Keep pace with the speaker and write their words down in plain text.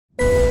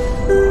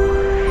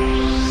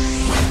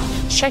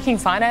Checking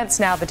finance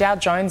now, the Dow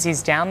Jones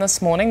is down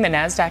this morning. The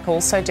Nasdaq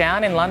also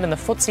down. In London, the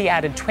FTSE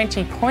added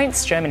 20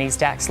 points. Germany's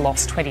DAX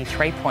lost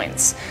 23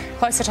 points.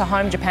 Closer to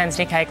home, Japan's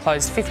Nikkei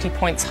closed 50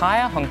 points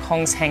higher. Hong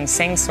Kong's Hang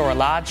Seng saw a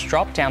large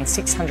drop, down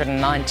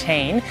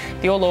 619.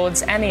 The All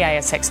Ords and the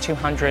ASX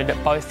 200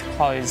 both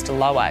closed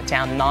lower,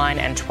 down 9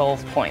 and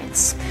 12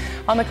 points.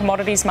 On the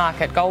commodities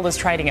market, gold is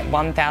trading at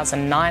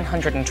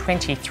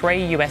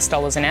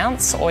 $1,923 an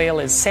ounce. Oil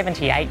is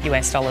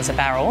 $78 a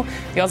barrel.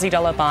 The Aussie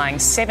dollar buying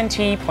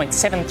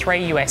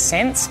 70.73 US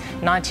cents,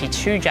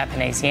 92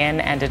 Japanese yen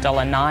and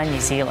 $1.09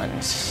 New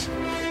Zealand.